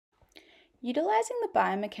Utilising the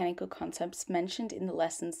biomechanical concepts mentioned in the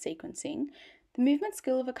lesson's sequencing, the movement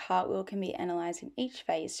skill of a cartwheel can be analysed in each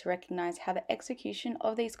phase to recognise how the execution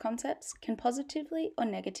of these concepts can positively or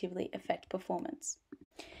negatively affect performance.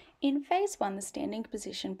 In phase 1, the standing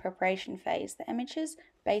position preparation phase, the amateur's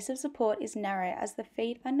base of support is narrow as the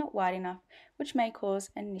feet are not wide enough, which may cause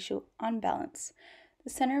an initial unbalance. The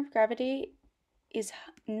centre of gravity is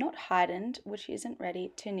not heightened, which isn't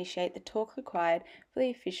ready to initiate the torque required for the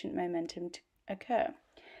efficient momentum to occur.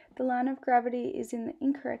 The line of gravity is in the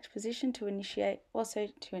incorrect position to initiate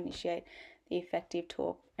the effective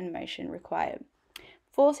torque and motion required.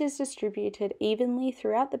 Force is distributed evenly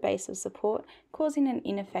throughout the base of support, causing an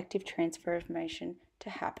ineffective transfer of motion to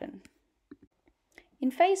happen.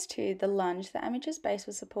 In phase 2, the lunge, the amateur's base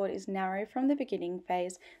of support is narrow from the beginning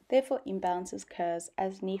phase, therefore imbalance occurs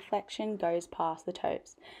as knee flexion goes past the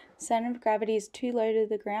toes. The centre of gravity is too low to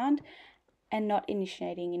the ground and not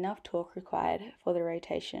initiating enough torque required for the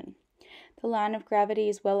rotation. The line of gravity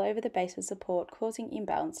is well over the base of support, causing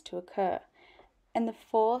imbalance to occur, and the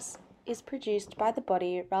force is produced by the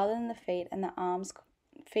body rather than the feet and the arms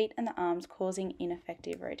causing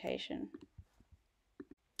ineffective rotation.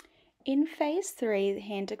 In phase 3, the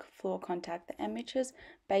hand to floor contact, the amateur's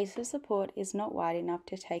base of support is not wide enough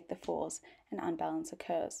to take the force and unbalance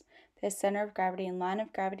occurs. Their centre of gravity and line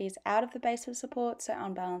of gravity is out of the base of support, so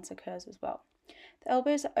unbalance occurs as well. The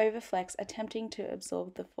elbows are overflexed, attempting to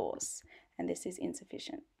absorb the force, and this is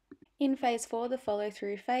insufficient. In phase 4, the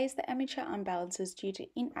follow-through phase, the amateur unbalances due to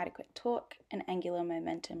inadequate torque and angular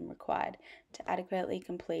momentum required to adequately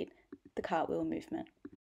complete the cartwheel movement.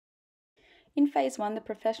 In phase 1, the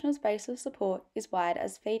professional's base of support is wide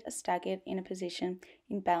as feet are staggered in a position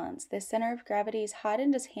in balance. Their centre of gravity is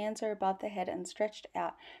heightened as hands are above the head and stretched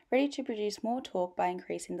out, ready to produce more torque by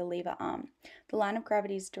increasing the lever arm. The line of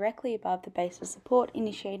gravity is directly above the base of support,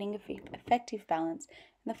 initiating effective balance,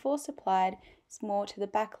 and the force applied is more to the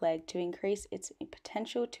back leg to increase its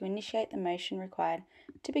potential to initiate the motion required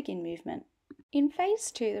to begin movement. In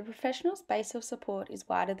phase 2, the professional's base of support is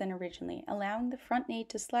wider than originally, allowing the front knee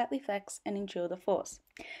to slightly flex and endure the force.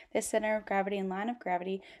 Their centre of gravity and line of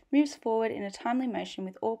gravity moves forward in a timely motion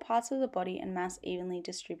with all parts of the body and mass evenly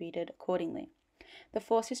distributed accordingly. The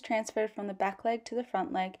force is transferred from the back leg to the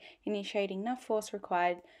front leg, initiating enough force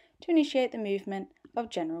required to initiate the movement of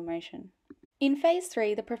general motion. In phase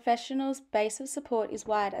 3, the professional's base of support is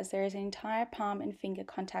wide as there is an entire palm and finger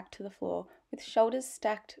contact to the floor, with shoulders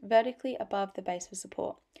stacked vertically above the base of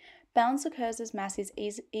support. Balance occurs as mass is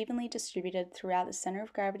evenly distributed throughout the centre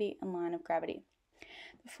of gravity and line of gravity.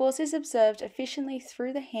 The force is observed efficiently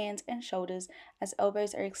through the hands and shoulders as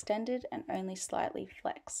elbows are extended and only slightly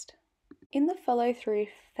flexed. In the follow-through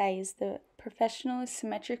phase, the professional is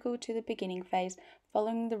symmetrical to the beginning phase,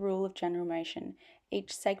 following the rule of general motion.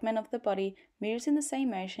 Each segment of the body moves in the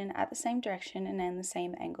same motion, at the same direction, and in the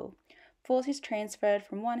same angle. Force is transferred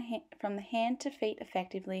from the hand to feet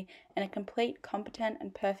effectively, and a complete, competent,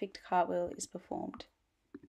 and perfect cartwheel is performed.